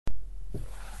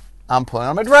I'm pulling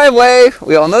on my driveway.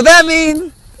 We all know what that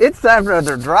means. It's time for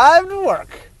another drive to work.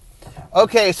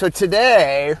 Okay, so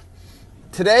today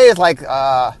is like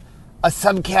a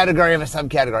subcategory of a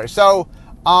subcategory. So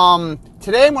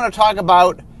today I'm going to talk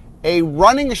about a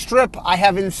running strip I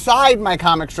have inside my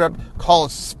comic strip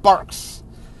called Sparks.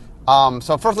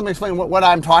 So first let me explain what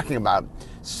I'm talking about.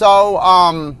 So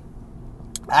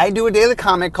I do a daily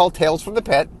comic called Tales from the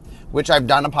Pit, which I've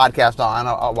done a podcast on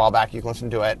a while back. You can listen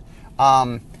to it.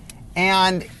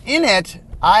 And in it,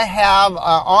 I have an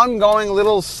ongoing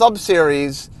little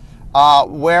sub-series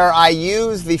where I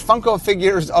use the Funko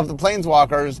figures of the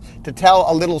Planeswalkers to tell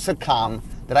a little sitcom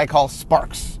that I call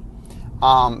Sparks.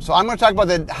 So I'm going to talk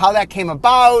about how that came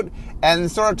about and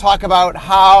sort of talk about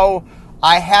how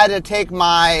I had to take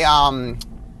my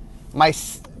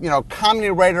comedy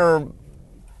writer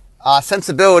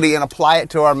sensibility and apply it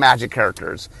to our Magic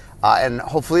characters. And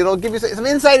hopefully it'll give you some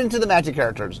insight into the Magic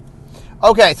characters.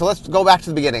 Okay, so let's go back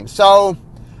to the beginning. So,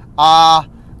 I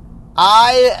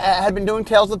had been doing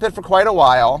Tales of the Pit for quite a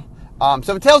while.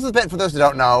 So Tales of the Pit, for those who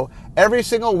don't know, every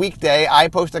single weekday I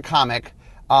post a comic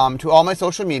to all my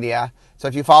social media. So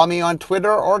if you follow me on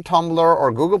Twitter or Tumblr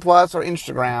or Google Plus or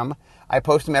Instagram, I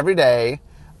post them every day.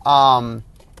 And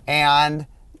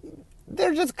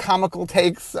they're just comical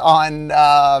takes on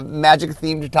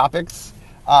Magic-themed topics.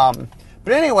 But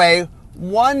anyway,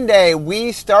 one day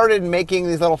we started making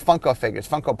these little Funko figures,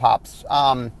 Funko Pops.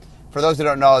 For those who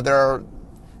don't know,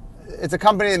 it's a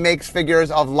company that makes figures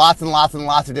of lots and lots and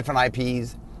lots of different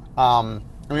IPs.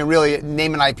 Really,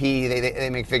 name an IP, they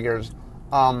make figures.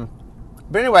 But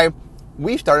anyway,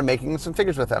 we started making some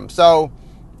figures with them. So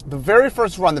the very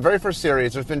first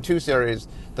series, there's been two series.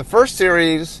 The first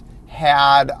series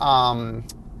had, it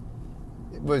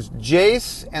was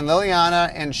Jace and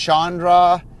Liliana and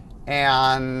Chandra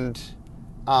and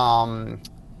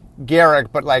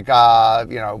Garrick, but like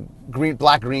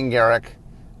black-green Garrick,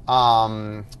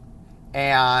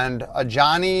 and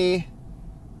Ajani,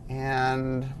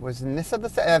 and was Nissa the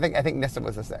sixth? I think Nissa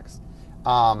was the sixth.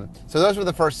 So those were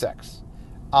the first six.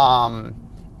 What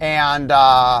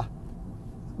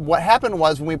happened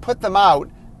was when we put them out,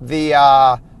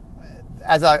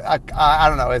 as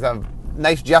a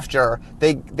nice gesture,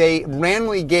 they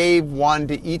randomly gave one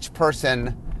to each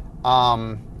person.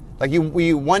 One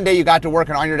day you got to work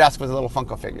and on your desk was a little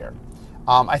Funko figure.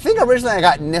 I think originally I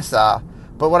got Nissa,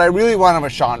 but what I really wanted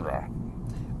was Chandra.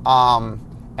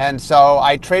 And so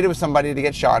I traded with somebody to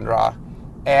get Chandra,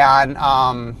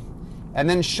 and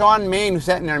then Sean Main, who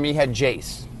sat near me, had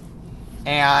Jace.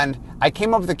 And I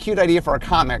came up with a cute idea for a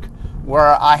comic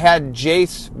where I had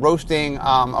Jace roasting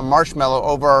a marshmallow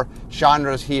over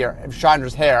Chandra's hair,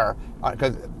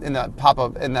 because in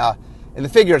the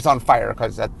figure it's on fire,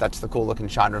 because that's the cool looking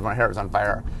Chandra. My hair is on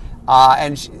fire,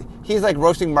 he's like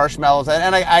roasting marshmallows.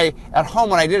 And I at home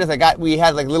what I did is we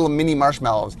had like little mini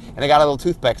marshmallows, and I got a little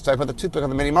toothpick, so I put the toothpick on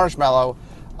the mini marshmallow,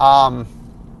 and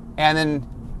then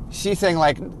she's saying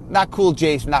like, "Not cool,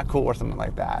 Jace, not cool," or something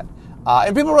like that,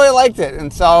 and people really liked it,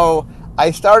 and so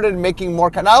I started making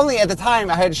more. Not only at the time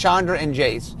I had Chandra and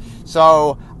Jace,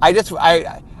 so I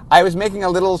was making a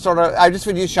little sort of. I just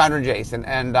would use Chandra and Jace,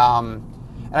 and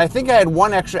I think I had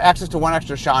access to one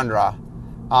extra Chandra.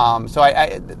 So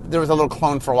there was a little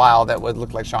clone for a while that would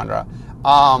look like Chandra.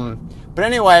 But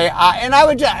anyway,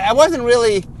 I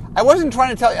wasn't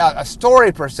trying to tell a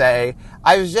story per se.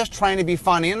 I was just trying to be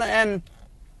funny. And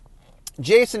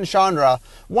Jace and Chandra,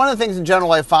 one of the things in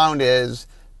general I found is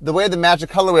the way the Magic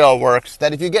Color Wheel works,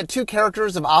 that if you get two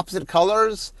characters of opposite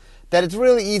colors, that it's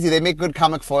really easy. They make good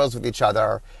comic foils with each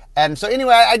other. And so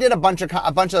anyway, I did a bunch of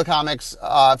the comics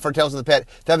for Tales of the Pit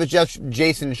that was just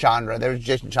Jace and Chandra. There was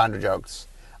Jace and Chandra jokes.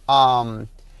 And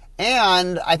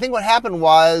I think what happened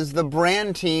was the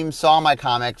brand team saw my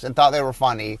comics and thought they were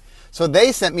funny. So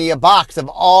they sent me a box of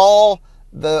all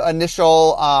the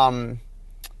initial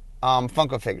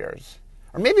Funko figures.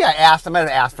 Or maybe I might have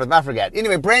asked for them, I forget.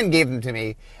 Anyway, Brand gave them to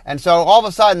me. And so all of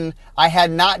a sudden, I had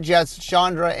not just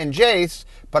Chandra and Jace,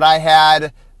 but I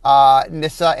had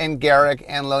Nissa and Garrick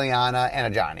and Liliana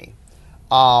and Ajani.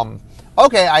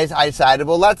 Okay, I decided,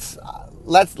 well, let's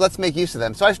make use of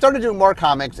them. So I started doing more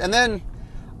comics, and then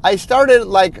I started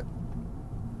my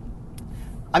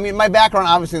background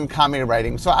obviously in comedy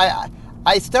writing, so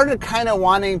I started kind of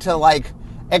wanting to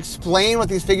explain what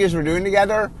these figures were doing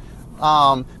together,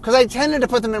 because I tended to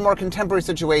put them in more contemporary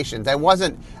situations. I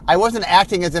wasn't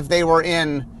acting as if they were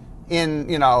in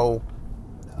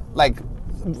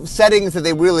settings that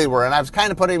they really were, and I was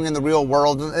kind of putting them in the real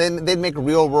world, and they'd make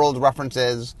real world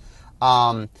references.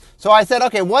 So I said,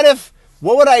 okay, what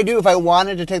would I do if I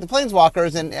wanted to take the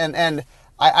Planeswalkers, and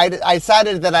I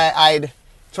decided that I'd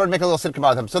sort of make a little sitcom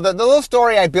out of them. So the little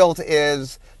story I built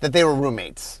is that they were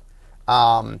roommates.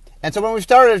 And so when we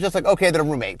started, it was just like, okay, they're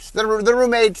roommates. They're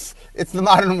roommates. It's the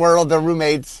modern world. They're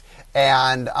roommates.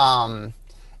 And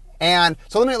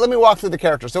so let me walk through the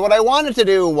characters. So what I wanted to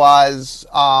do was,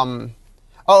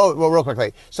 real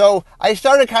quickly. So I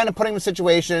started kind of putting the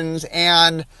situations,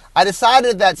 and I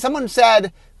decided that someone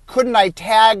said, couldn't I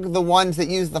tag the ones that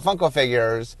use the Funko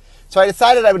figures? So I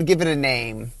decided I would give it a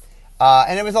name.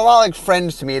 And it was a lot like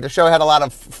Friends to me. The show had a lot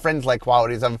of Friends-like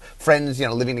qualities of friends,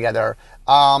 living together.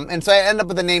 And so I ended up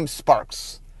with the name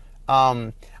Sparks.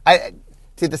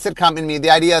 See, the sitcom in me, the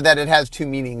idea that it has two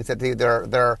meanings, that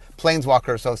they're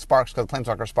planeswalkers, so Sparks because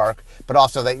planeswalkers spark, but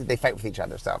also they fight with each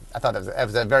other. So I thought it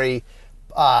was a very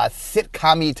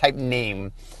sitcom-y type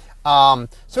name.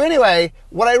 So anyway,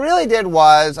 what I really did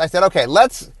was I said, okay,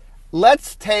 let's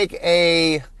take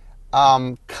a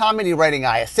comedy writing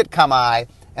eye, a sitcom eye,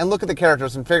 and look at the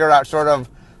characters and figure out sort of,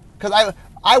 because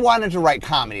I wanted to write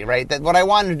comedy, right? That what I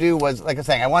wanted to do was, like I was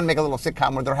saying, I wanted to make a little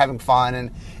sitcom where they're having fun.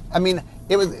 And I mean,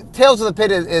 it was Tales of the Pit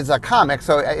is a comic,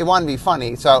 so it wanted to be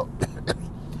funny. So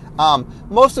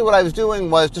mostly what I was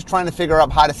doing was just trying to figure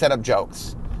out how to set up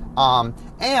jokes.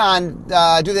 And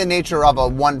due to the nature of a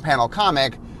one-panel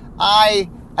comic, I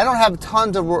don't have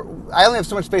tons of I only have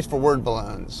so much space for word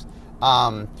balloons.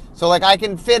 So like I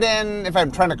can fit in, if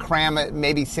I'm trying to cram it,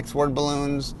 maybe 6 word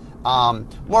balloons.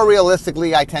 More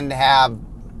realistically, I tend to have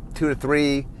 2 to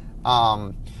 3.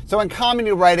 So in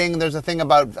comedy writing, there's a thing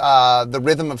about the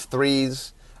rhythm of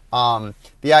threes. The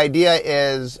idea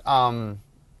is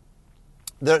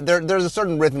there's a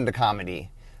certain rhythm to comedy.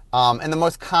 And the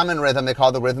most common rhythm they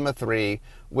call the rhythm of 3,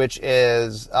 which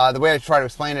is, the way I try to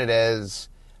explain it is,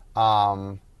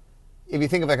 if you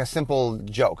think of like a simple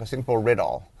joke, a simple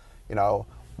riddle,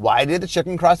 why did the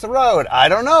chicken cross the road? I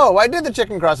don't know. Why did the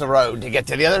chicken cross the road? To get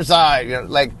to the other side.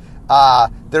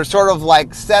 There's sort of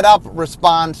like setup,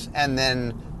 response, and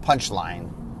then punchline.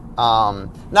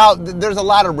 Now, there's a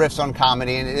lot of riffs on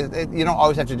comedy, and you don't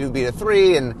always have to do beat of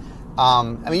 3. And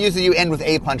usually you end with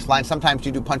a punchline. Sometimes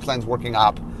you do punchlines working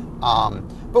up.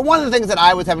 But one of the things that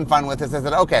I was having fun with is I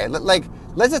said, okay,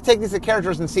 let's just take these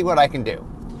characters and see what I can do.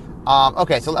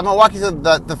 Okay, so I'm going to walk you through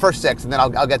the first 6, and then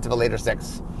I'll get to the later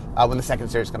 6 when the second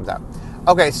series comes out.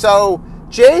 Okay, so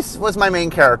Jace was my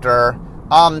main character.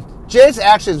 Jace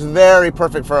actually is very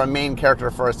perfect for a main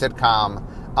character for a sitcom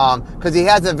because he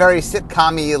has a very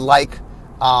sitcom-y-like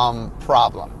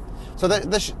problem. So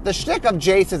the shtick of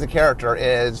Jace as a character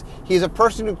is he's a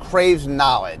person who craves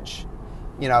knowledge.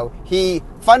 He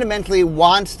fundamentally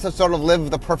wants to sort of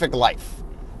live the perfect life.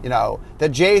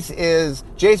 That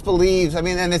Jace believes,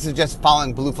 and this is just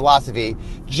following Blue philosophy,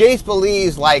 Jace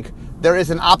believes like there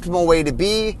is an optimal way to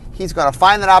be, he's going to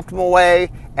find that optimal way,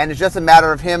 and it's just a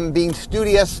matter of him being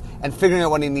studious and figuring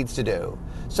out what he needs to do.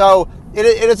 So it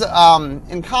is,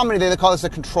 in comedy they call this a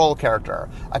control character,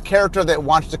 a character that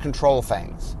wants to control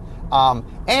things.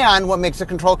 And what makes a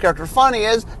control character funny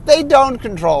is they don't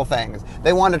control things.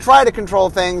 They want to try to control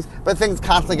things, but things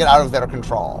constantly get out of their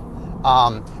control.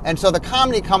 And so the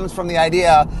comedy comes from the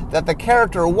idea that the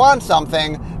character wants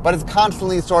something, but is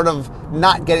constantly sort of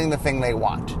not getting the thing they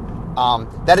want.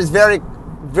 That is very,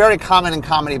 very common in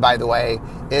comedy, by the way,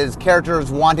 is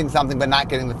characters wanting something but not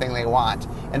getting the thing they want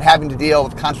and having to deal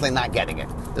with constantly not getting it.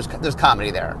 There's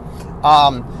comedy there.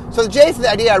 So Jace, the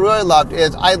idea I really loved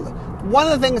is one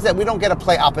of the things that we don't get to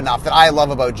play up enough that I love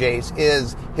about Jace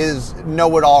is his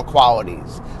know-it-all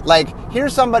qualities. Like,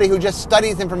 here's somebody who just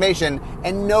studies information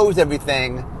and knows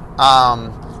everything.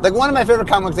 Like, one of my favorite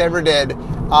comics I ever did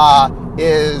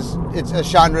it's a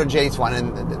Chandra Jace one,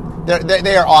 and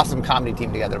they are awesome comedy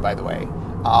team together, by the way.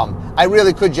 I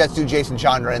really could just do Jace and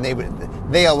Chandra, and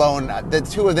they alone, the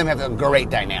two of them have a great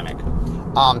dynamic.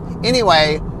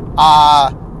 Anyway,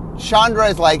 Chandra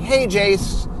is like, hey,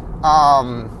 Jace,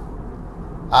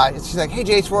 she's like, hey,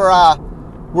 Jace,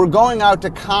 we're going out to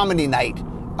comedy night.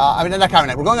 Not comedy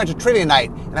night. We're going out to trivia night,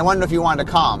 and I wonder if you wanted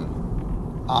to come.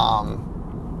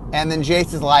 And then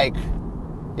Jace is like,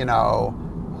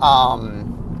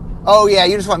 oh yeah,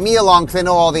 you just want me along because I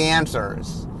know all the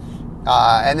answers.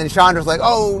 And then Chandra's like,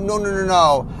 oh,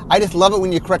 no. I just love it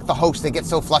when you correct the host. They get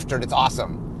so flustered. It's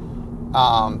awesome.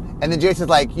 And then Jace is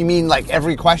like, you mean like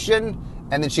every question?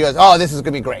 And then she goes, oh, this is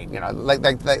going to be great.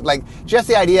 Like just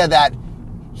the idea that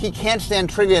he can't stand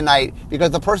trivia night because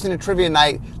the person at trivia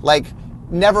night,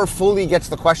 never fully gets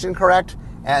the question correct,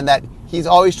 and that he's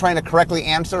always trying to correctly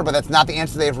answer, but that's not the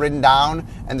answer they've written down.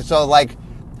 And so, like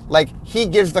like he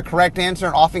gives the correct answer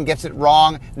and often gets it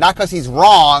wrong, not because he's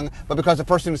wrong, but because the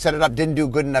person who set it up didn't do a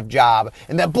good enough job,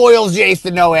 and that boils Jace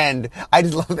to no end. I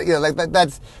just love that. Like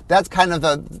that's kind of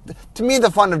to me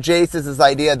the fun of Jace is this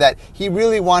idea that he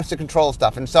really wants to control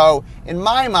stuff. And so in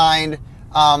my mind,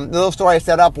 the little story I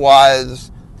set up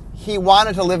was he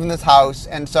wanted to live in this house,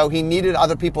 and so he needed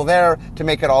other people there to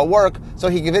make it all work. So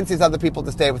he convinced these other people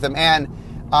to stay with him. And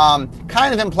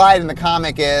kind of implied in the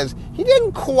comic is he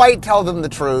didn't quite tell them the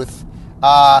truth.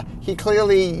 He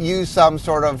clearly used some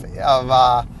sort of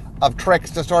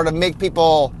tricks to sort of make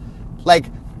people like.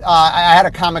 I had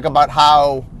a comic about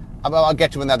how. I'll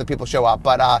get to when the other people show up,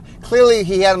 but clearly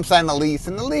he had them sign a lease,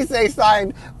 and the lease they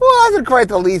signed wasn't quite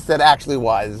the lease that actually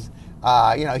was.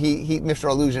 He Mr.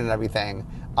 Illusion and everything.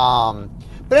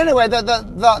 But anyway,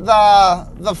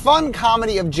 the fun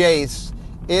comedy of Jace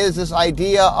is this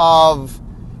idea of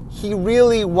he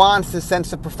really wants a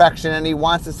sense of perfection, and he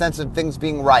wants a sense of things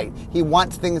being right. He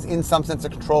wants things in some sense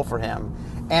of control for him.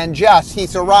 And just, he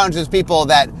surrounds his people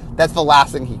that's the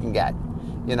last thing he can get.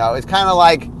 It's kind of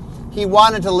like he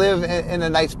wanted to live in a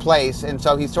nice place, and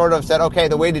so he sort of said, okay,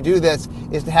 the way to do this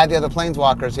is to have the other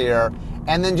planeswalkers here,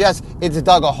 and then it's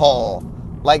dug a hole.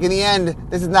 Like, in the end,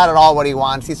 this is not at all what he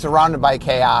wants. He's surrounded by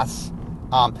chaos.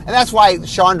 And that's why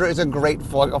Chandra is a great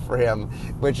foil for him,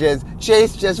 which is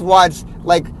Jace just wants,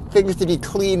 like, things to be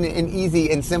clean and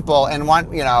easy and simple, and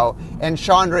and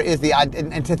Chandra is the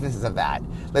antithesis of that.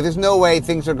 Like, there's no way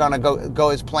things are going to go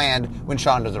as planned when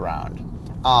Chandra's around.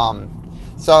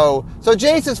 So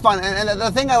Jace is fun, and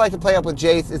the thing I like to play up with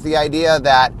Jace is the idea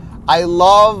that I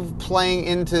love playing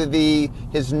into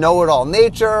his know-it-all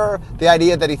nature, the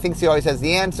idea that he thinks he always has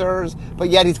the answers, but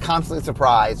yet he's constantly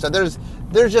surprised. So there's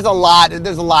just a lot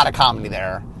of comedy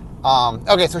there.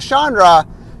 Okay, so Chandra,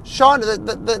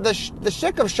 the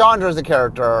shtick of Chandra as a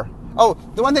character. Oh,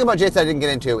 the one thing about Jace I didn't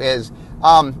get into is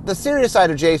the serious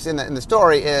side of Jace in the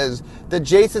story is that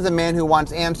Jace is a man who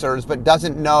wants answers but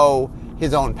doesn't know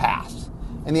his own past,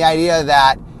 and the idea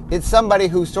that it's somebody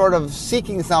who's sort of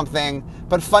seeking something,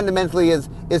 but fundamentally is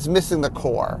missing the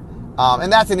core.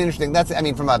 And that's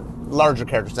from a larger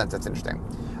character sense, that's interesting.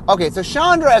 Okay, so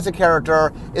Chandra as a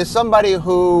character is somebody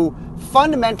who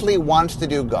fundamentally wants to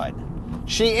do good.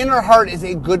 She, in her heart, is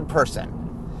a good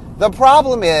person. The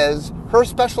problem is, her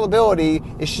special ability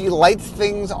is she lights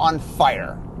things on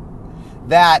fire.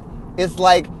 That it's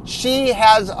like she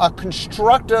has a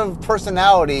constructive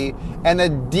personality and a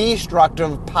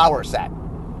destructive power set.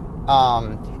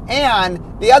 And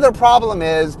the other problem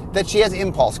is that she has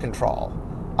impulse control.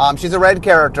 She's a red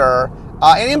character,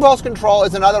 and impulse control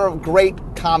is another great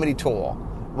comedy tool,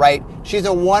 right? She's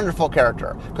a wonderful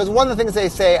character. Because one of the things they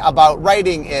say about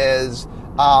writing is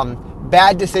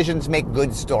bad decisions make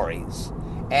good stories.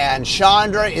 And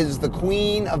Chandra is the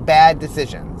queen of bad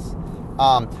decisions.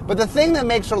 But the thing that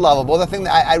makes her lovable, the thing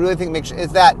that I really think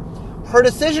is that her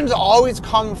decisions always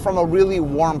come from a really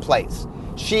warm place.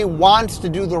 She wants to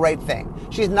do the right thing.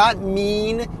 She's not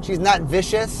mean. She's not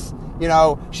vicious.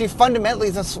 She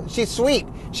fundamentally she's sweet.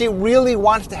 She really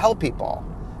wants to help people.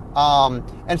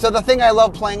 And so the thing I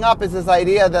love playing up is this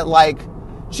idea that, like,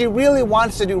 she really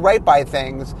wants to do right by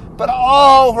things, but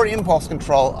her impulse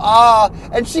control.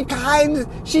 And she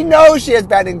knows she has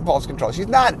bad impulse control. She's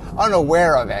not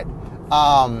unaware of it.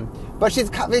 But she's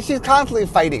constantly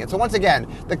fighting it. So once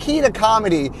again, the key to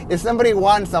comedy is somebody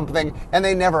wants something and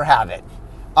they never have it.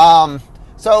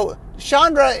 So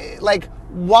Chandra, like,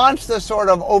 wants to sort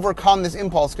of overcome this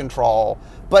impulse control,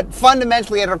 but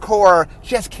fundamentally at her core,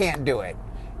 she just can't do it.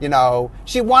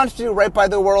 She wants to do right by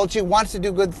the world. She wants to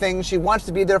do good things. She wants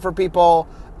to be there for people.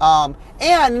 And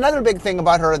another big thing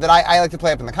about her that I like to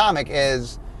play up in the comic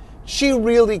is she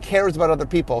really cares about other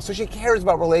people. So she cares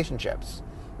about relationships.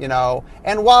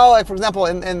 And while, like, for example,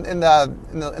 in the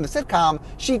sitcom,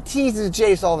 she teases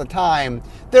Jace all the time,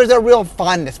 there's a real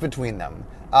fondness between them.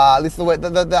 At least the way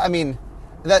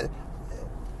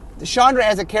Chandra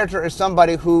as a character is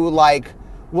somebody who, like,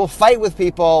 will fight with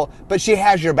people, but she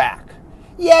has your back.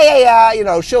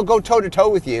 Yeah. She'll go toe to toe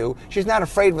with you. She's not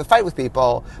afraid to fight with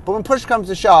people, but when push comes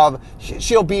to shove,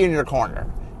 she'll be in your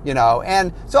corner.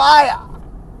 And so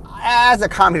as a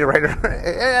comedy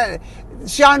writer,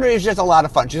 Chandra is just a lot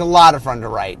of fun. She's a lot of fun to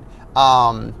write.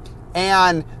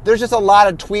 And there's just a lot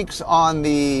of tweaks on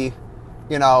the,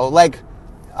 a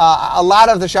lot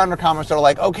of the Chandra comics are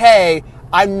like, okay,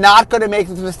 I'm not going to make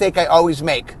this mistake I always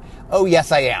make. Oh,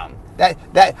 yes, I am.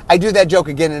 That I do that joke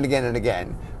again and again and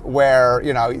again, where,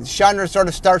 Chandra sort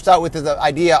of starts out with the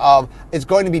idea of it's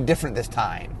going to be different this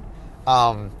time.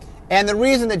 And the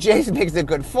reason that Jace makes a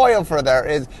good foil for there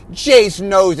is Jace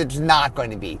knows it's not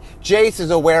going to be. Jace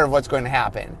is aware of what's going to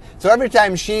happen. So every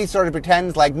time she sort of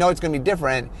pretends like, no, it's going to be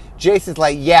different, Jace is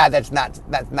like, yeah, that's not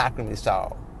going to be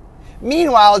so.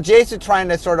 Meanwhile, Jace is trying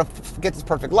to sort of get this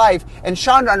perfect life, and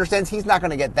Chandra understands he's not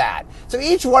going to get that. So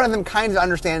each one of them kind of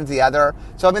understands the other.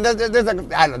 So, I mean,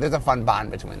 there's a fun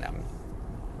bond between them.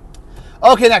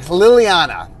 Okay, next,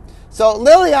 Liliana. So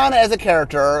Liliana as a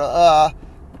character,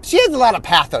 she has a lot of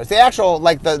pathos.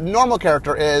 The normal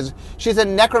character is she's a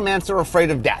necromancer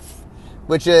afraid of death,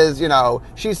 which is,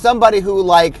 she's somebody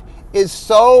who, is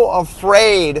so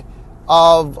afraid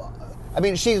of,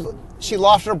 she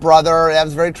lost her brother. That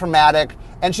was very traumatic.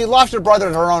 And she lost her brother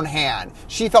in her own hand.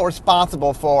 She felt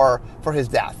responsible for his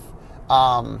death.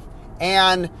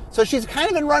 And so she's kind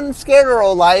of been running scared her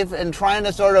whole life and trying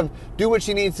to sort of do what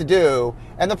she needs to do.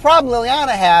 And the problem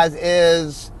Liliana has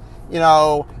is,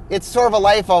 it's sort of a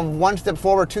life of one step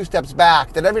forward, two steps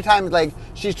back. That every time,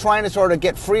 she's trying to sort of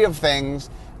get free of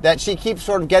things, that she keeps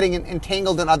sort of getting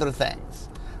entangled in other things.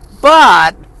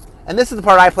 But, and this is the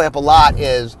part I play up a lot,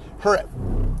 is her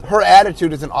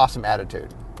attitude is an awesome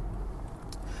attitude.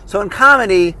 So in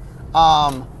comedy,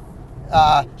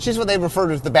 she's what they refer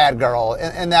to as the bad girl,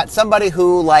 and that somebody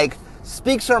who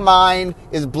speaks her mind,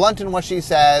 is blunt in what she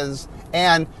says,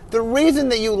 and the reason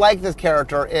that you like this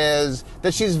character is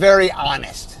that she's very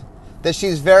honest, that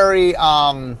she's very,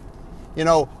 one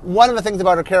of the things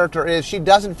about her character is she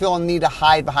doesn't feel a need to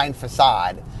hide behind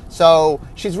facade. So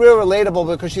she's really relatable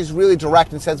because she's really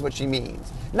direct and says what she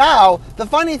means. Now, the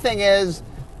funny thing is,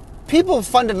 people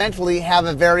fundamentally have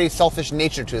a very selfish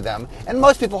nature to them, and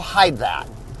most people hide that.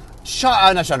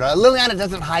 Liliana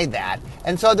doesn't hide that.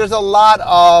 And so there's a lot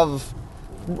of,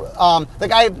 I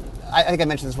think I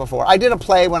mentioned this before. I did a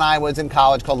play when I was in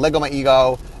college called Lego My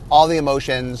Ego, All the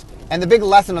Emotions. And the big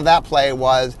lesson of that play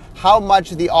was how much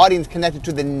the audience connected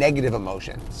to the negative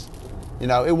emotions.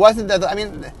 It wasn't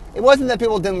that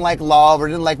people didn't like love or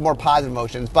didn't like more positive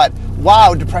emotions, but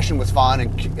wow, depression was fun,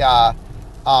 and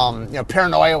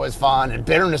paranoia was fun, and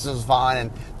bitterness was fun,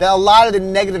 and a lot of the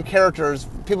negative characters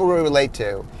people really relate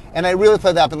to. And I really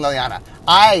played that up in Liliana.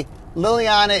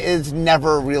 Liliana is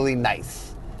never really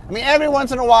nice. Every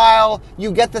once in a while,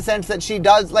 you get the sense that she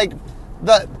does, the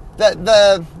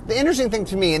interesting thing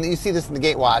to me, and you see this in the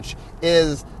Gatewatch,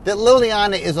 is that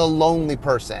Liliana is a lonely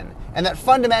person, and that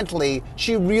fundamentally,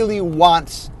 she really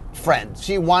wants friends.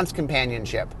 She wants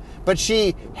companionship. But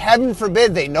she, heaven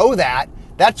forbid they know that,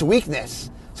 that's weakness.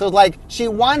 So she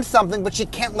wants something, but she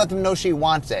can't let them know she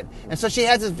wants it. And so she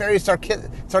has this very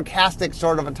sarcastic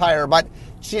sort of attire, but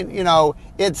she,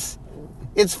 it's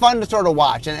fun to sort of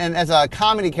watch. And as a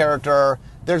comedy character,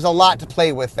 there's a lot to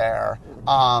play with there.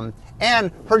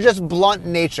 And her just blunt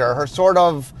nature, her sort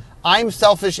of, I'm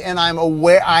selfish and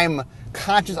I'm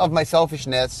conscious of my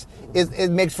selfishness,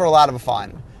 it makes for a lot of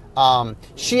fun.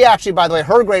 She actually, by the way,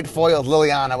 her great foil is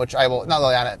Liliana, which I will, not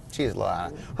Liliana, she's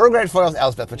Liliana. Her great foil is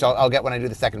Elspeth, which I'll get when I do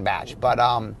the second batch. But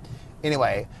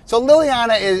anyway, so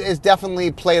Liliana is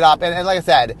definitely played up. And like I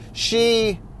said,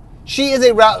 she is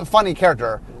a funny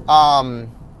character.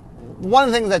 One of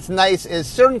the things that's nice is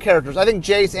certain characters, I think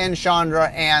Jace and Chandra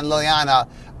and Liliana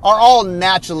are all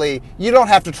naturally, you don't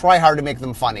have to try hard to make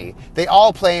them funny. They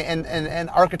all play in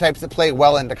archetypes that play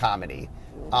well into comedy.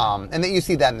 And that you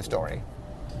see that in the story.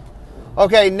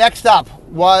 Okay, next up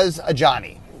was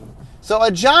Ajani. So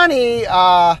Ajani,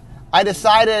 I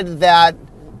decided that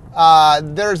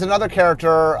there's another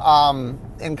character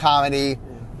in comedy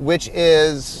which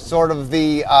is sort of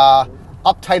the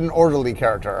uptight and orderly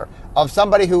character of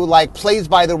somebody who plays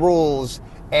by the rules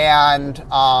and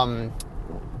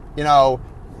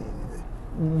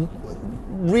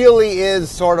really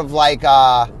is sort of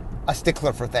a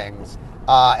stickler for things,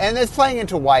 and is playing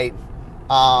into white.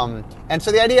 And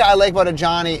so the idea I like about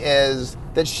Ajani is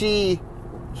that he,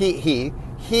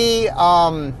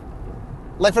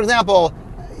 for example,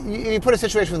 you put a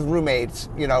situation with roommates,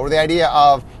 where the idea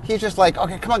of, he's just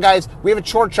okay, come on guys, we have a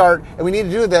chore chart and we need to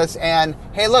do this, and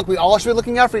hey look, we all should be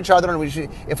looking out for each other, and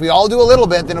if we all do a little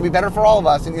bit, then it'll be better for all of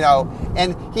us, and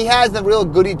he has the real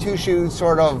goody two-shoes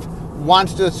sort of,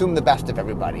 wants to assume the best of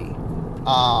everybody.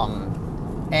 So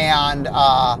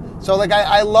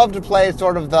I love to play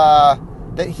sort of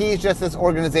that he's just this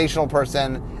organizational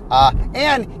person,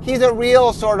 and he's a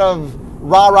real sort of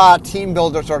rah-rah team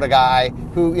builder sort of guy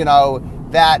who,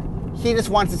 that he just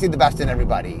wants to see the best in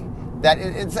everybody. That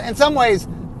in some ways,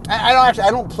 I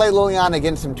don't play Liliana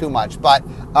against him too much, but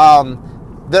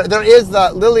there is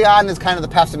Liliana is kind of the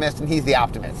pessimist and he's the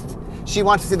optimist. She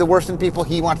wants to see the worst in people,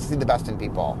 he wants to see the best in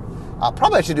people.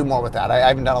 Probably I should do more with that. I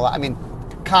haven't done a lot.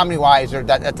 Comedy-wise,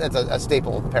 that's a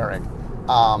staple pairing.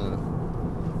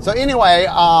 So anyway,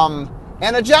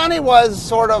 and Johnny was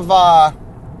sort of,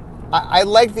 I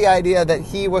liked the idea that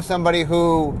he was somebody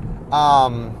who,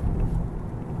 the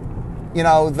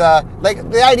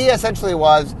idea essentially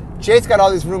was Jace got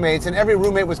all these roommates, and every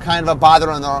roommate was kind of a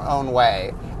bother in their own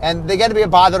way. And they get to be a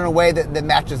bother in a way that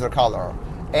matches their color.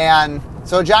 And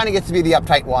so Johnny gets to be the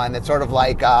uptight one that's sort of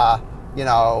like, that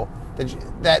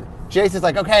Jace is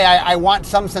like, okay, I want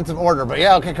some sense of order, but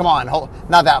yeah, okay, come on,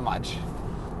 not that much.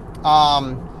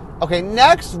 Okay,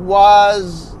 next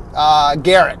was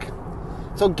Garrick.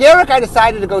 So Garrick I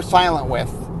decided to go silent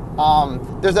with.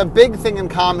 There's a big thing in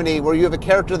comedy where you have a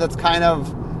character that's kind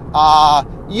of,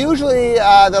 usually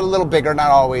they're a little bigger,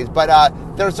 not always, but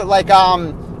there's sort of like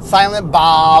Silent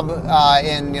Bob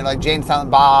in, like Jane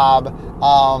Silent Bob,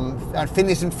 and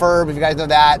Phineas and Ferb, if you guys know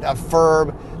that,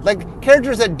 Ferb. Like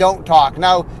characters that don't talk.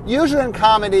 Now, usually in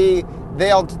comedy,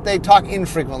 they talk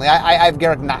infrequently. I have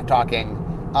Garrick not talking.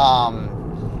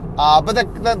 But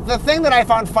the thing that I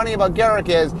found funny about Garrick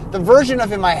is the version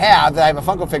of him I have, that I have a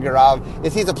Funko figure of,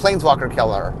 is he's a planeswalker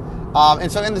killer.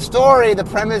 And so in the story, the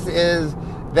premise is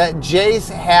that Jace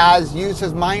has used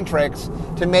his mind tricks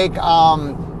to make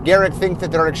Garrick think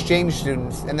that they're exchange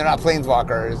students and they're not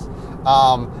planeswalkers.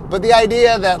 But the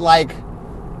idea that, like,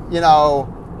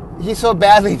 he so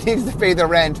badly needs to pay the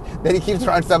rent that he keeps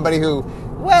around somebody who,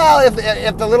 well,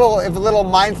 if the little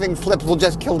mind thing slips, will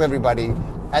just kill everybody.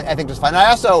 I think just fine. And I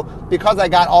also, because I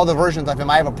got all the versions of him,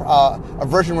 I have a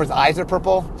version where his eyes are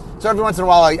purple. So every once in a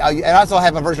while, and I also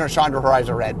have a version of Chandra where her eyes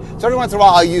are red. So every once in a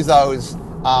while, I'll use those.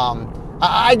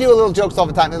 I do a little jokes all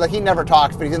the time. Like, he never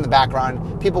talks, but he's in the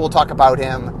background. People will talk about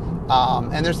him.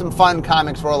 And there's some fun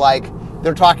comics where, like,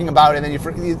 they're talking about it, and then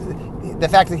the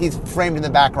fact that he's framed in the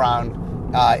background,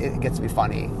 it gets to be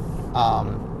funny.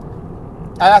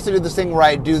 I also do this thing where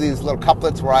I do these little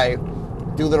couplets where I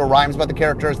do little rhymes about the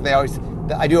characters, and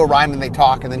I do a rhyme and they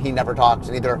talk, and then he never talks,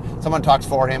 and either someone talks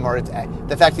for him or it's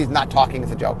the fact he's not talking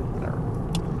is a joke. Whatever.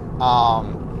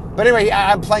 But anyway,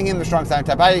 I'm playing him the strong silent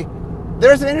type.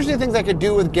 There's some interesting things I could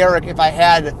do with Garrick if I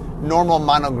had normal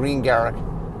mono green Garrick,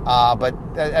 but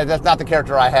that's not the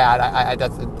character I had.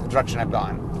 That's the direction I've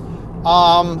gone.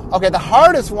 Okay, the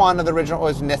hardest one of the original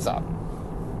was Nissa.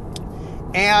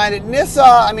 And Nissa,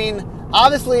 I mean,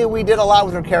 obviously we did a lot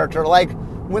with her character. Like,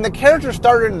 when the character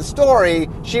started in the story,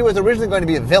 she was originally going to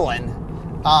be a villain.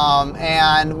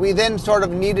 And we then sort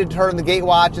of needed her in the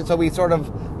Gatewatch, and so we sort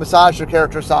of massaged her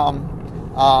character some.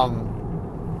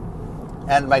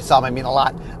 And by some, I mean a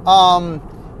lot.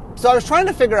 So I was trying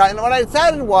to figure out, and what I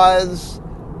decided was,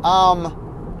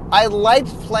 I liked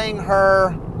playing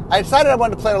her. I decided I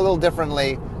wanted to play her a little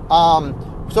differently.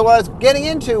 So what I was getting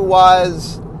into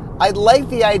was, I liked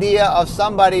the idea of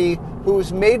somebody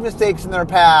who's made mistakes in their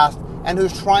past and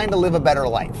who's trying to live a better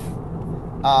life.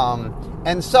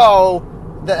 And so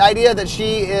the idea that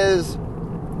she is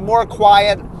more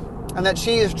quiet and that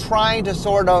she is trying to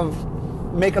sort of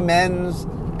make amends.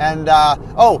 And,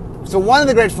 so one of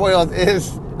the great foils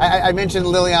is, I mentioned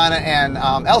Liliana and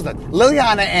Elspeth.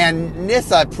 Liliana and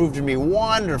Nissa proved to be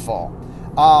wonderful.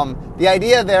 The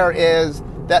idea there is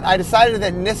that I decided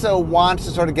that Nissa wants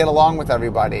to sort of get along with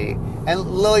everybody, and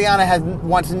Liliana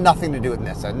wants nothing to do with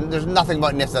Nissa. There's nothing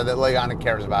about Nissa that Liliana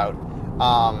cares about.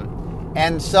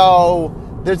 And so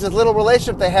there's this little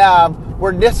relationship they have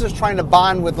where Nissa's trying to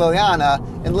bond with Liliana,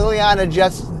 and Liliana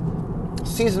just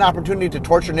sees an opportunity to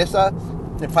torture Nissa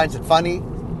and finds it funny.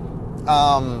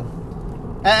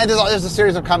 And there's a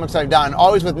series of comics I've done,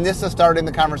 always with Nissa starting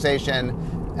the conversation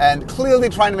and clearly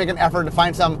trying to make an effort to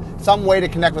find some way to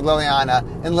connect with Liliana,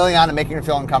 and Liliana making her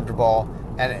feel uncomfortable,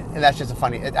 and that's just a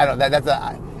funny.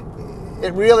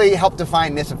 It really helped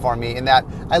define Nissa for me, in that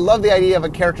I love the idea of a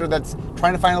character that's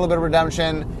trying to find a little bit of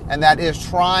redemption, and that is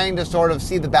trying to sort of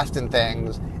see the best in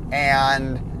things.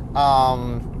 And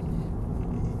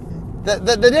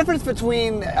the difference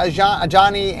between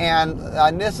Johnny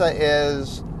and Nissa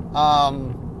is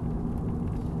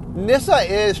Nissa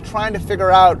is trying to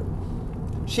figure out.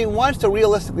 She wants to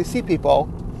realistically see people,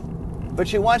 but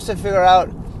she wants to figure out,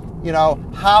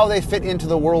 how they fit into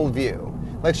the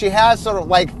worldview. Like, she has sort of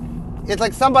like, it's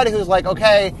like somebody who's like,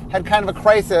 okay, had kind of a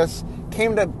crisis,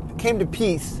 came to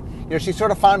peace. She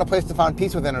sort of found a place to find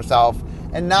peace within herself,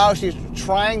 and now she's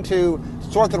trying to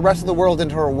sort the rest of the world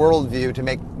into her worldview to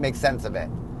make sense of it.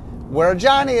 Where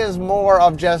Johnny is more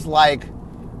of just like,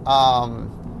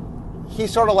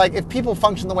 he's sort of like, if people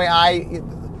function the way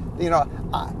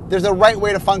there's a right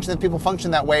way to function. If people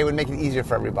function that way, it would make it easier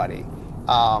for everybody.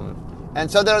 And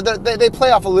so they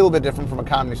play off a little bit different from a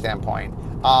comedy standpoint.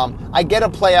 I get a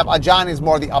play up. Johnny's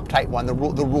more the uptight one, the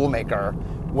rule maker,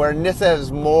 where Nissa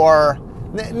is more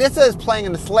Nyssa is playing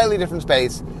in a slightly different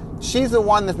space. She's the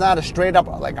one that's not a straight up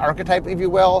like archetype, if you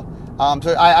will.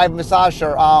 So I've massaged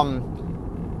her.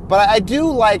 But I do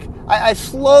like, I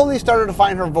slowly started to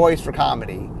find her voice for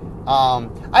comedy. I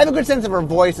have a good sense of her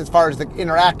voice as far as the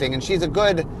interacting, and she's a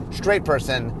good straight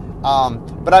person.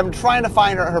 But I'm trying to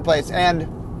find her place. And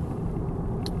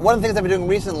one of the things I've been doing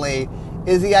recently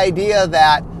is the idea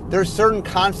that there's certain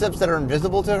concepts that are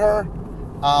invisible to her.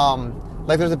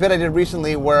 Like there's a bit I did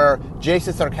recently where Jace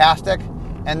is sarcastic,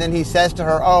 and then he says to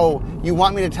her, "Oh, you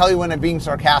want me to tell you when I'm being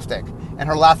sarcastic?" And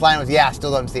her last line was, "Yeah,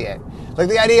 still don't see it." Like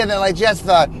the idea that like just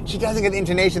she doesn't get the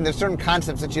intonation. There's certain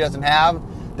concepts that she doesn't have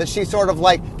that she sort of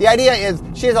like. The idea is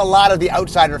she has a lot of the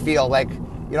outsider feel. Like,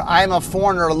 you know, I'm a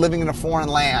foreigner living in a foreign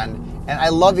land, and I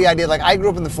love the idea. Like I grew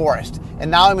up in the forest, and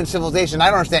now I'm in civilization. I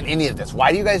don't understand any of this.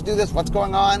 Why do you guys do this? What's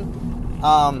going on?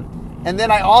 And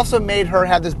then I also made her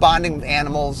have this bonding with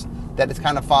animals that is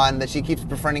kind of fun, that she keeps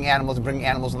befriending animals and bringing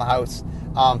animals in the house.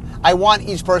 I want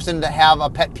each person to have a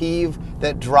pet peeve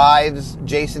that drives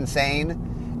Jace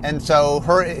insane. And so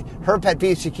her pet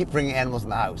peeve, she keeps bringing animals in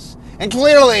the house. And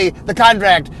clearly the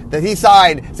contract that he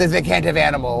signed says they can't have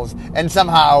animals. And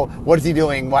somehow, what is he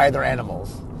doing? Why are there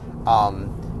animals?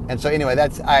 And so anyway,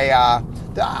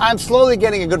 I'm slowly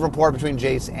getting a good rapport between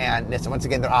Jace and Nyssa. Once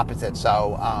again, they're opposites.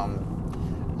 So,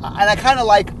 and I kind of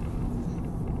like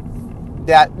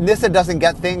that Nyssa doesn't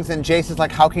get things, and Jace is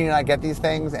like, how can you not get these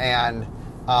things? And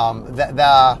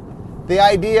the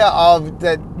idea of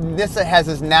that Nyssa has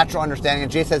this natural understanding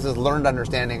and Jace has this learned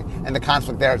understanding, and the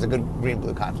conflict there is a good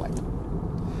green-blue conflict.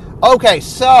 Okay,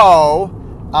 so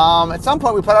at some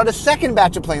point we put out a second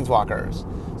batch of Planeswalkers.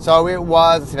 So it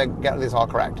was, let's see if I can get these all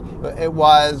correct. It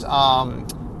was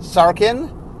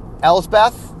Sarkhan,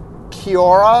 Elspeth,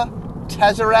 Kiora,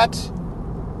 Tezzeret,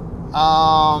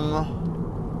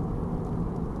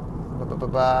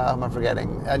 who am I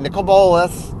forgetting? Nicol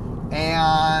Bolas,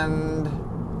 and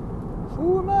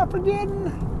who am I forgetting?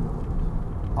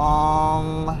 Who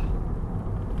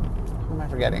am I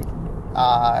forgetting?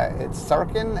 It's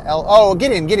Sarkhan.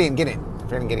 Gideon. I'm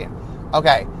forgetting Gideon.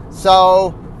 Okay,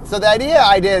 so the idea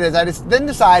I did is I just then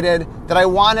decided that I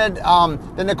wanted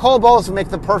the Nicol Bolas to make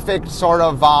the perfect sort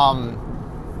of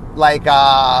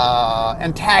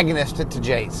antagonist to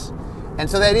Jace, and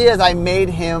so the idea is I made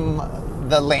him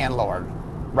the landlord,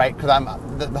 right? Because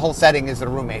the whole setting is the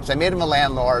roommate. So I made him a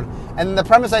landlord, and the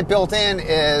premise I built in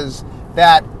is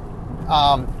that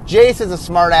Jace is a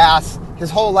smart ass. His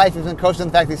whole life has been coached on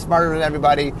the fact that he's smarter than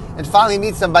everybody, and finally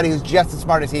meets somebody who's just as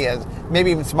smart as he is,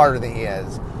 maybe even smarter than he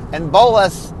is. And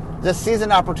Bolas just sees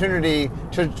an opportunity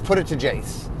to put it to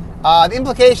Jace. The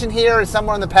implication here is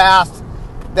somewhere in the past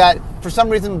that for some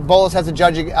reason Bolas has a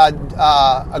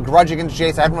grudge against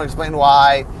Jace. I haven't really explained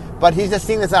why, but he's just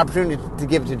seen this opportunity to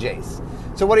give it to Jace.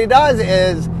 So what he does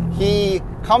is he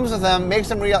comes with him, makes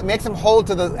him hold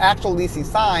to the actual lease he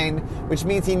signed, which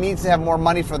means he needs to have more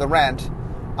money for the rent,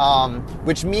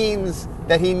 which means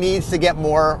that he needs to get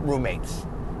more roommates.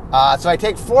 So I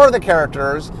take 4 of the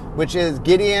characters, which is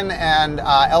Gideon and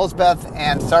Elspeth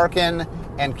and Sarkhan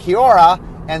and Kiora,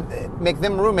 and make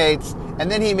them roommates,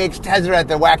 and then he makes Tezzeret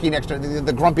the wacky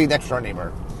the grumpy next door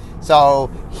neighbor.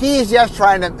 So he's just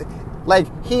trying to,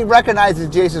 he recognizes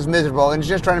Jace is miserable, and he's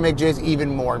just trying to make Jace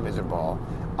even more miserable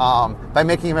by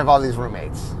making him have all these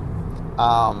roommates.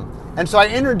 And so I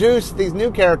introduced these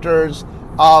new characters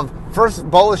of, first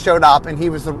Bolas showed up, and he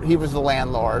was the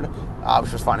landlord,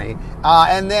 which was funny,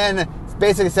 and then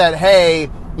basically said, hey,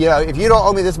 if you don't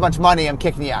owe me this much money, I'm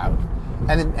kicking you out.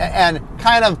 And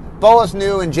kind of Bolas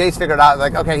knew, and Jace figured out,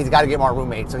 okay, he's got to get more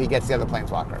roommates, so he gets the other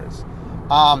Planeswalkers.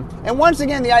 And once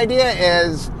again, the idea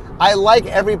is, I like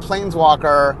every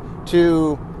Planeswalker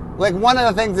to, one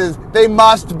of the things is, they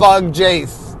must bug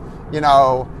Jace,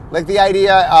 the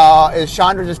idea is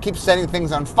Chandra just keeps setting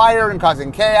things on fire and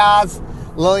causing chaos.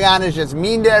 Liliana is just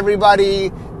mean to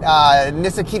everybody.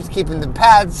 Nyssa keeps keeping the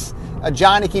pets.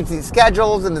 Johnny keeps these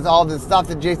schedules, and there's all this stuff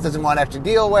that Jace doesn't want to have to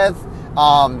deal with.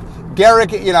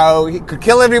 Garrick, he could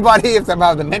kill everybody if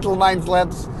somehow the mental mind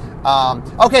slips.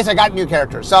 Okay, so I got new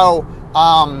characters. So,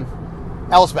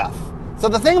 Elspeth. So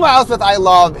the thing about Elspeth I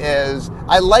love is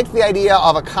I like the idea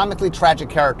of a comically tragic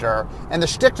character, and the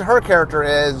shtick to her character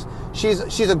is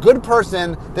she's a good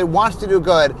person that wants to do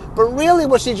good, but really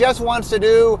what she just wants to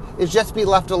do is just be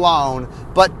left alone.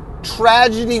 But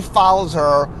tragedy follows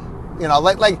her,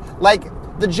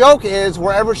 the joke is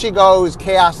wherever she goes,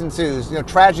 chaos ensues,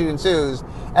 tragedy ensues,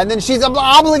 and then she's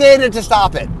obligated to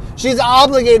stop it. She's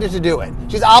obligated to do it.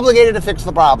 She's obligated to fix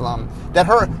the problem. That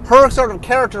her sort of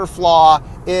character flaw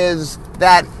is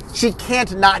that she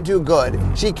can't not do good.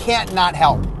 She can't not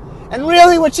help. And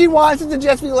really what she wants is to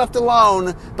just be left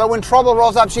alone. But when trouble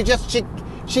rolls up, she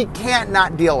can't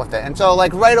not deal with it. And so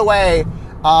like right away,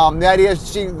 the idea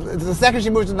is the second she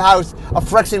moves in the house, a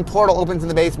Phyrexian portal opens in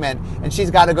the basement, and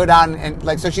she's got to go down and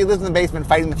like, so she lives in the basement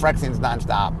fighting the Phyrexians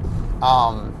nonstop.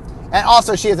 And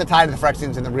also she has a tie to the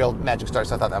Phyrexians in the real magic story,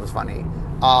 so I thought that was funny.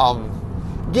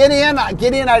 Gideon,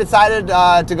 I decided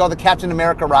to go the Captain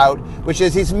America route, which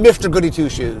is he's Mr. Goody Two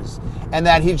Shoes, and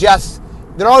that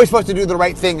they're always supposed to do the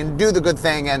right thing and do the good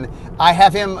thing, and I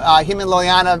have him and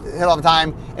Liliana hit all the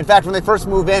time. In fact, when they first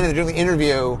move in and they're doing the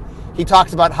interview, he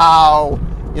talks about how,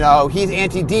 you know, he's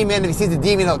anti-demon. If he sees a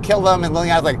demon, he'll kill them. And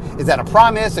Liliana's like, is that a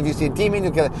promise? If you see a demon,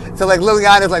 you'll kill it. So like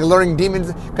Liliana's like learning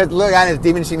demons, because Liliana has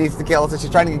demons she needs to kill, so she's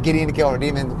trying to get Gideon to kill her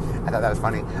demons. I thought that was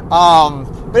funny.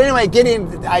 But anyway,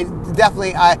 Gideon,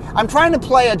 I'm trying to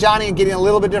play a Johnny and Gideon a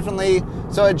little bit differently.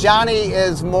 So a Johnny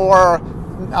is more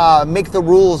make the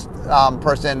rules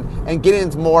person, and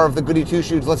Gideon's more of the goody two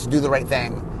shoes, let's do the right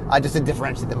thing, just to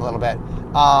differentiate them a little bit.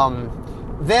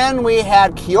 Then we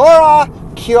had Kiora.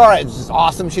 Kiora is just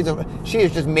awesome. She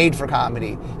is just made for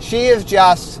comedy. She is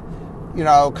just, you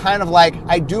know, kind of like,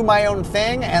 I do my own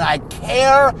thing and I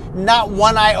care not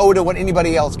one iota what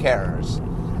anybody else cares.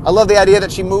 I love the idea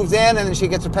that she moves in and then she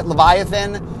gets her pet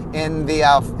Leviathan in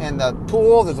the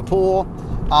pool. There's a pool,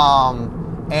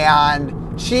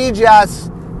 and she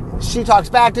talks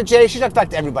back to Jay. She talks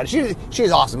back to everybody.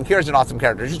 She's awesome. Kira's an awesome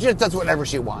character. She just does whatever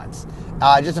she wants.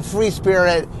 Just a free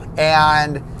spirit,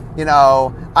 and you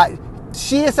know,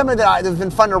 she is somebody that's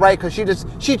been fun to write because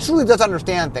she truly does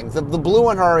understand things. The blue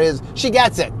in her is, she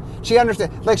gets it. She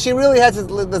understands. Like, she really has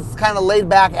this kind of laid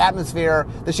back atmosphere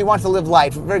that she wants to live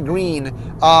life, very green.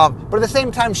 But at the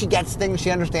same time, she gets things.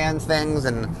 She understands things,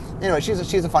 and anyway,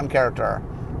 she's a fun character.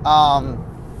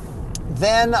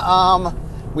 Then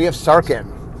we have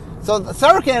Sarkin. So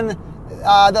Sarkin.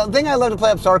 The thing I love to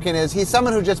play up Sarkin is he's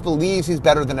someone who just believes he's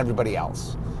better than everybody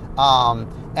else.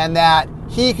 And that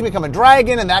he can become a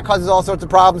dragon, and that causes all sorts of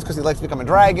problems because he likes to become a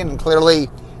dragon, and clearly, you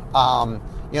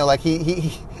know, like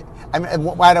I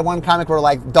had one comic where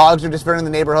like dogs are disappearing in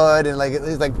the neighborhood, and like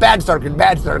he's like, bad Sarkin.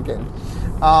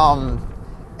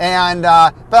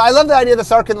 But I love the idea that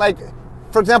Sarkin, like,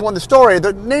 for example, in the story,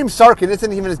 the name Sarkin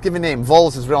isn't even his given name. Vol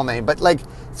is his real name, but like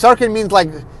Sarkin means like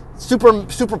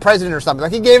super president or something.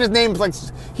 Like, he gave his name, like,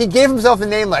 he gave himself the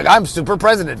name like, I'm super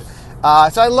president.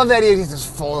 So I love the idea he's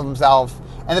just full of himself,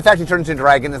 and the fact he turns into a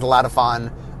dragon is a lot of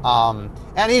fun.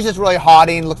 And he's just really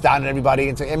haughty and looks down at everybody,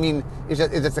 and so, I mean, it's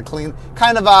just a clean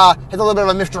kind of has a little bit of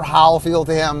a Mr. Howell feel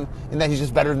to him, in that he's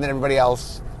just better than everybody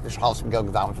else. Mr. Howell's from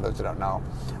Gilgadown, for those who don't know.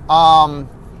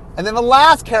 And then the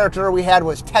last character we had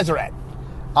was Tezzeret.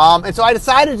 And so I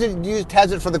decided to use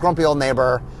Tezzeret for the grumpy old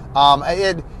neighbor.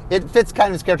 It fits kind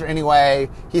of his character anyway.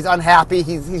 He's unhappy.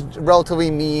 He's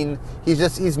relatively mean.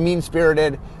 He's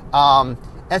mean-spirited. And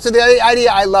so the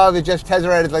idea I love is just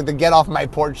Tezzeret is like the get off my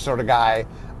porch sort of guy.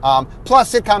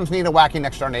 Plus sitcoms need a wacky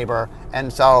next door neighbor.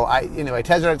 And so anyway,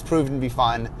 Tezzeret's proven to be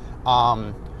fun.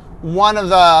 One of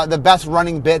the best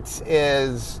running bits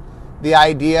is the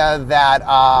idea that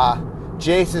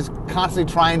Jace is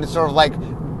constantly trying to sort of like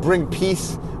bring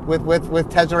peace with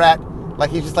Tezzeret. Like,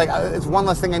 he's just like, it's one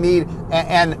less thing I need,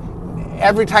 and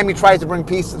every time he tries to bring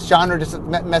peace, Chandra just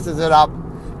messes it up.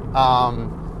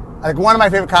 Like, one of my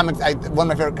favorite comics, Tales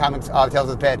of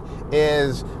the Pit,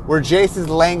 is where Jace is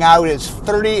laying out his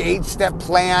 38-step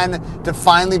plan to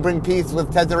finally bring peace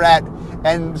with Tezzeret,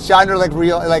 and Chandra,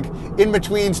 like in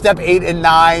between step 8 and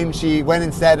 9, she went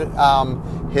and set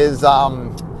his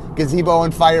gazebo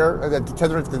on fire,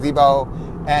 Tezzeret's gazebo,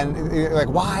 and like,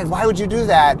 why would you do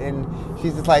that? And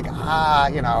she's just like,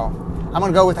 you know, I'm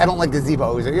gonna go with, I don't like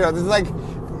gazebos. You know, this is like,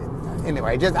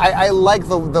 anyway, just I like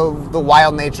the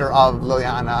wild nature of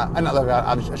Liliana, not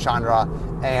Liliana, of Chandra,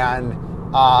 and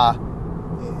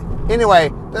anyway,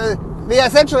 the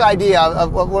essential idea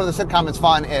of what the sitcom is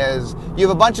fun is you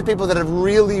have a bunch of people that have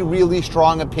really, really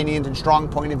strong opinions and strong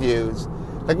point of views.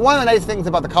 Like, one of the nice things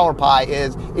about the Color Pie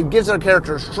is it gives our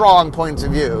characters strong points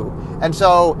of view, and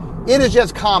so it is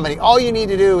just comedy. All you need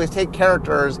to do is take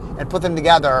characters and put them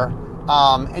together,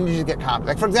 and you just get comedy.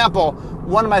 Like, for example,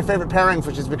 one of my favorite pairings,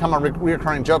 which has become a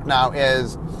recurring joke now,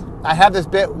 is I have this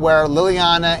bit where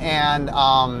Liliana and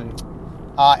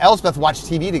Elspeth watch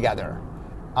TV together.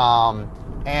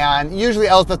 And usually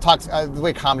Elspeth talks, the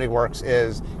way comedy works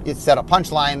is it's set up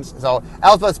punchlines. So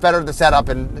Elspeth's better at the setup,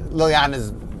 and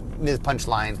Liliana's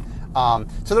punchline.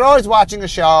 So they're always watching a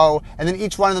show, and then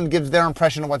each one of them gives their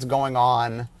impression of what's going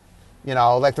on. You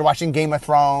know, like, they're watching Game of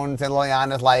Thrones, and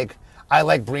Liliana's like, I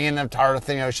like Brienne of Tarth.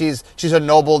 You know, she's a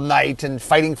noble knight and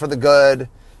fighting for the good.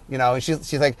 You know, and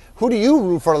she's like, who do you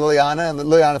root for, Liliana? And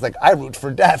Liliana's like, I root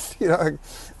for death. You know,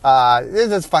 it's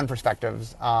just fun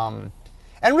perspectives.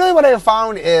 And really what I have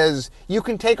found is you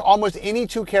can take almost any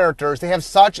two characters. They have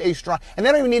such a strong, and they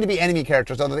don't even need to be enemy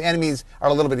characters, although the enemies are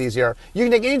a little bit easier. You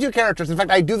can take any two characters. In fact,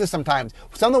 I do this sometimes.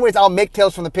 Some of the ways I'll make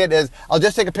Tales from the Pit is I'll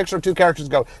just take a picture of two characters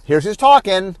and go, here's who's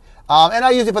talking. And I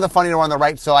usually put the funnier one on the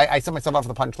right, so I set myself up for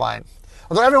the punchline.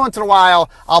 Although every once in a while,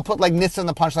 I'll put like Nissa in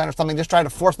the punchline or something, just trying to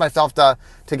force myself to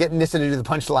get Nissa to do the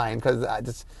punchline, because I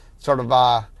just sort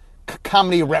of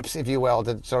comedy reps, if you will,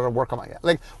 to sort of work on my...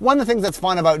 Like, one of the things that's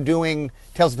fun about doing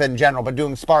Tales of the Pit in general, but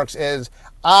doing Sparks, is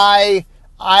I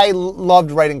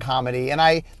loved writing comedy,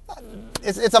 and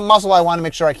it's a muscle I want to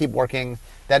make sure I keep working,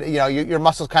 that, you know, your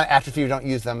muscles kind of atrophy if you don't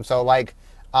use them. So, like,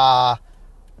 we're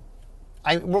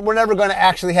never going to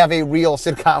actually have a real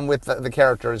sitcom with the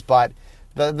characters, but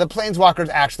the Planeswalkers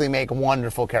actually make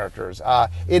wonderful characters.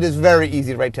 It is very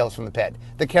easy to write Tales from the Pit.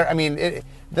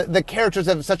 The characters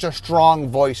have such a strong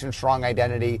voice and strong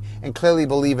identity and clearly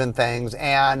believe in things.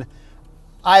 And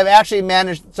I've actually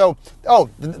managed... So,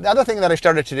 the other thing that I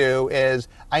started to do is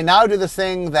I now do this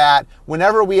thing that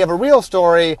whenever we have a real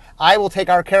story, I will take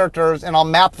our characters and I'll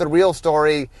map the real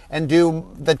story and do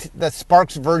the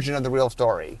Sparks version of the real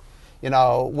story. You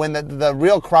know, when the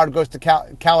real crowd goes to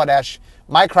Kaladesh,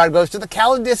 my crowd goes to the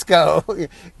Kaladisco,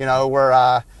 you know,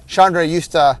 where Chandra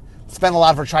used to spend a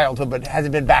lot of her childhood but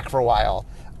hasn't been back for a while.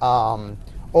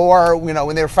 Or, you know,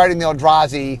 when they were fighting the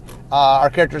Eldrazi, our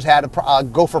characters had a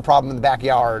gopher problem in the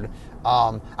backyard.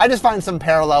 I just find some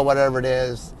parallel, whatever it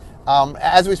is.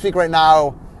 As we speak right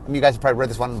now, I mean, you guys have probably read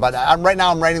this one, but right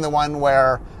now I'm writing the one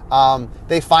where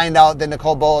they find out that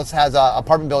Nicol Bolas has an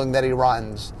apartment building that he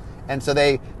runs. And so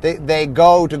they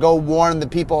go warn the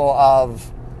people of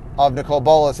Nicol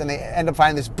Bolas, and they end up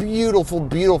finding this beautiful,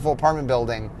 beautiful apartment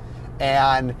building,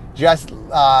 and just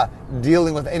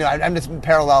dealing with, you know, I'm just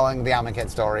paralleling the Amonkhet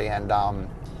story, and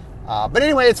but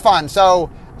anyway, it's fun. So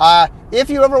if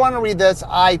you ever want to read this,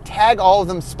 I tag all of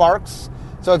them Sparks.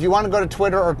 So if you want to go to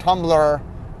Twitter or Tumblr,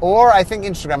 or I think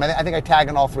Instagram, I think I tag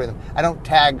on all three of them. I don't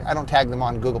tag them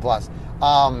on Google+.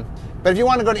 But if you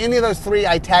want to go to any of those three,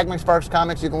 I tag my Sparks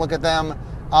comics. You can look at them.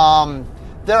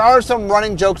 There are some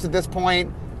running jokes at this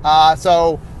point.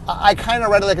 So I kind of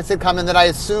read it like a sitcom, in that I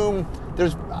assume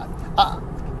there's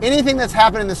anything that's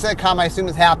happened in the sitcom, I assume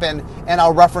has happened, and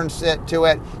I'll reference it to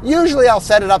it. Usually I'll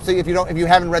set it up so if you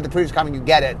haven't read the previous comic, you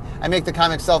get it. I make the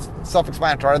comic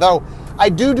self-explanatory. Although I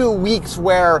do weeks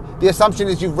where the assumption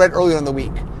is you've read earlier in the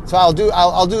week. So I'll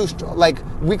do like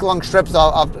week-long strips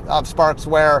of Sparks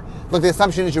where, look, the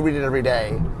assumption is you read it every day.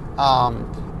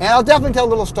 And I'll definitely tell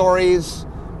little stories.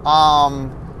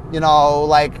 You know,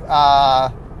 like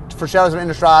for Shadows of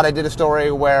Innistrad, I did a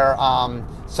story where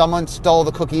someone stole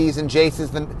the cookies, and Jace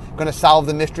is going to solve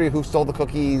the mystery of who stole the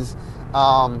cookies.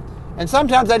 And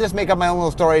sometimes I just make up my own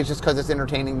little stories just because it's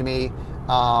entertaining to me.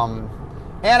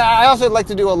 And I also like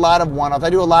to do a lot of one-offs.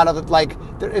 I do a lot of, like,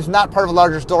 it's not part of a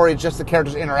larger story, it's just the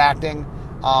characters interacting,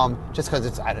 just because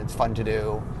it's fun to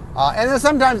do. And then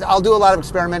sometimes I'll do a lot of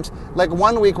experiments. Like,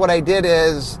 one week what I did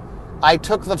is I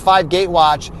took the 5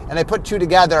 Gatewatch and I put 2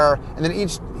 together, and then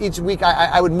each week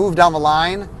I would move down the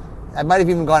line. I might have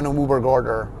even gone in Wooburg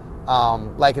order.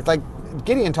 Like, it's like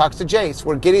Gideon talks to Jace,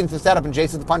 where Gideon's the setup and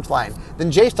Jace is the punchline.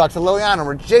 Then Jace talks to Liliana,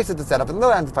 where Jace is the setup and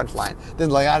Liliana's the punchline. Then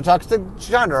Liliana talks to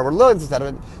Chandra, where Liliana's the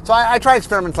setup. So I try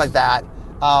experiments like that.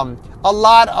 A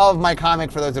lot of my comic,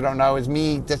 for those who don't know, is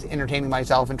me just entertaining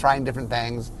myself and trying different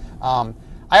things.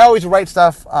 I always write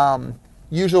stuff,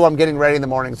 usually when I'm getting ready in the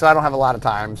morning, so I don't have a lot of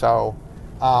time. So,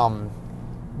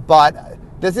 but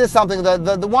this is something,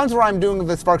 the ones where I'm doing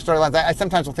the Spark storylines, I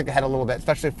sometimes will think ahead a little bit,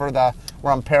 especially for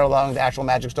where I'm paralleling the actual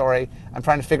Magic story. I'm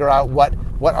trying to figure out what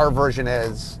our version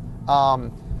is.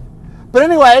 But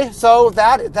anyway, so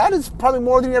that is probably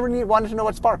more than you ever wanted to know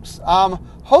what Sparks.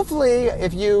 Hopefully,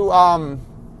 if you, I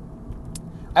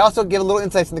also give a little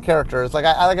insights into characters. Like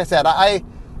I said, I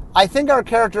think our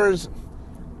characters,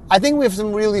 I think we have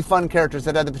some really fun characters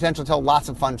that have the potential to tell lots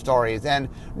of fun stories. And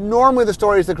normally the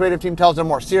stories the creative team tells are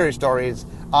more serious stories,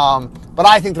 but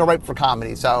I think they're ripe for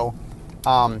comedy. So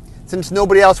since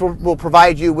nobody else will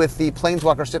provide you with the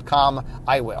Planeswalker sitcom,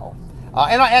 I will.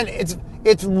 And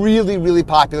it's really, really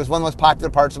popular. It's one of the most popular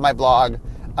parts of my blog,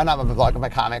 not my blog, of my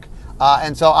comic.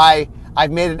 And so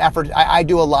I've made an effort. I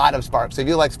do a lot of Sparks. So if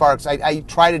you like Sparks, I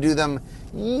try to do them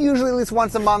usually at least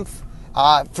once a month.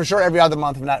 For sure every other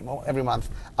month, if not every month.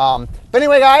 But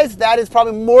anyway, guys, that is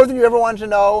probably more than you ever wanted to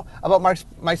know about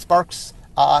my Sparks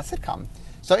sitcom.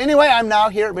 So anyway, I'm now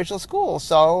here at Rachel's school.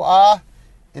 So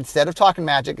instead of talking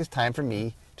magic, it's time for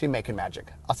me to be making magic.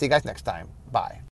 I'll see you guys next time. Bye.